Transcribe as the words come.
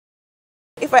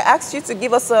If I asked you to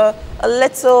give us a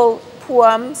little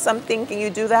poem, something, can you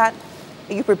do that?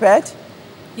 Are you prepared?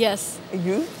 Yes. Are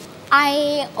you?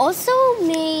 I also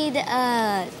made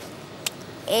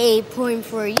a poem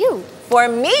for you. For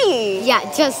me? Yeah,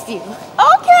 just you.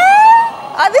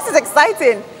 Okay. This is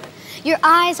exciting. Your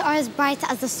eyes are as bright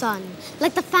as the sun,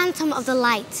 like the phantom of the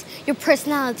light. Your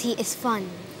personality is fun.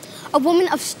 A woman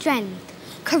of strength,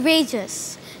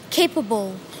 courageous,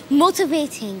 capable,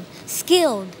 motivating,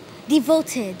 skilled,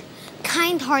 devoted,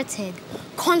 kind-hearted,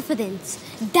 confident,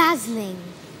 dazzling,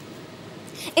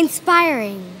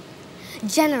 inspiring,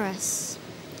 generous.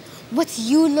 What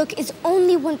you look is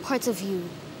only one part of you.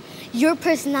 Your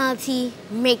personality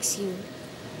makes you.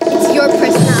 It's your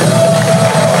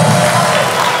personality.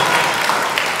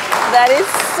 That is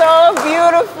so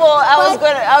beautiful.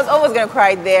 I was almost gonna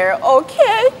cry there.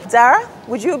 Okay. Dara,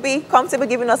 would you be comfortable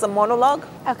giving us a monologue?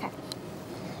 Okay.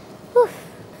 Whew.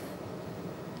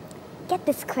 Get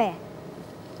this clear.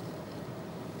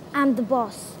 I'm the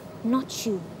boss, not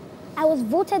you. I was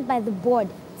voted by the board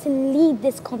to lead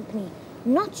this company,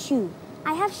 not you.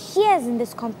 I have shares in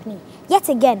this company, yet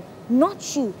again,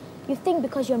 not you. You think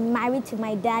because you're married to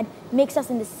my dad makes us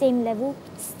in the same level?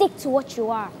 Stick to what you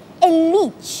are, a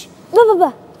leech. Blah, blah,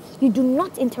 blah. You do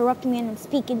not interrupt me when I'm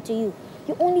speaking to you.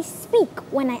 You only speak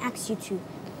when I ask you to.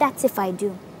 That's if I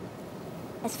do.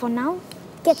 As for now,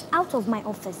 get out of my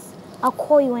office. I'll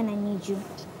call you when I need you.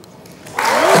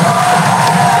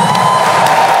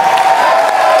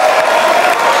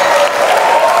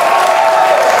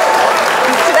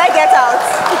 Should I get out?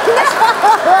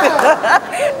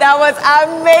 That was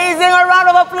amazing. A round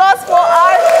of applause for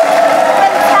our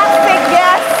fantastic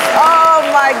guest. Oh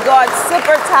my God,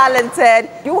 super talented.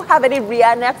 You have any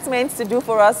reenactments to do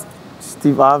for us?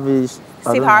 Steve Harvey.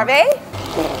 Steve Harvey?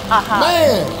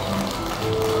 Man,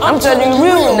 I'm telling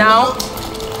you now.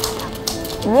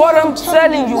 What I'm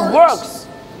telling you works.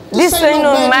 This ain't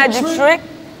no magic trick.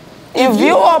 If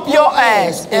you up your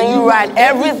ass and you write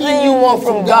everything you want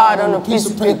from God on a piece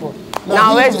of paper,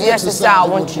 now here's the exercise I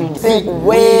want you to think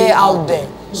way out there.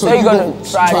 So you're gonna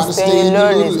try to stay in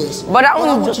this. But I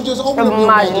want you to just open up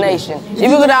imagination.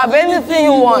 If you could have anything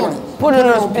you want, put it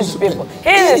on a piece of paper.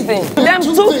 Anything. Them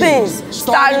two things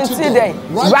starting today.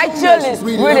 Write your list,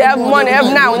 read it every morning,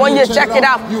 every night. When you check it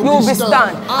out, you'll be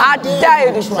stunned. I dare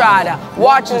you to try that.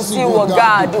 Watch and see what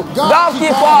God do. God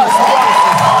keep us.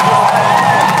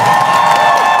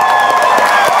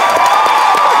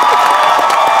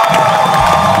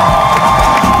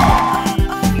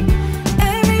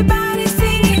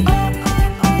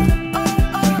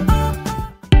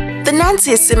 The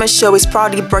Nancy Asima Show is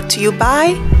proudly brought to you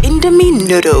by Indomie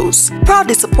Noodles.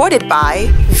 Proudly supported by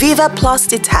Viva Plus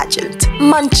Detergent,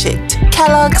 Munch It,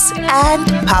 Kellogg's,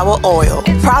 and Power Oil.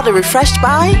 Proudly refreshed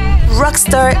by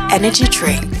Rockstar Energy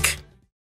Drink.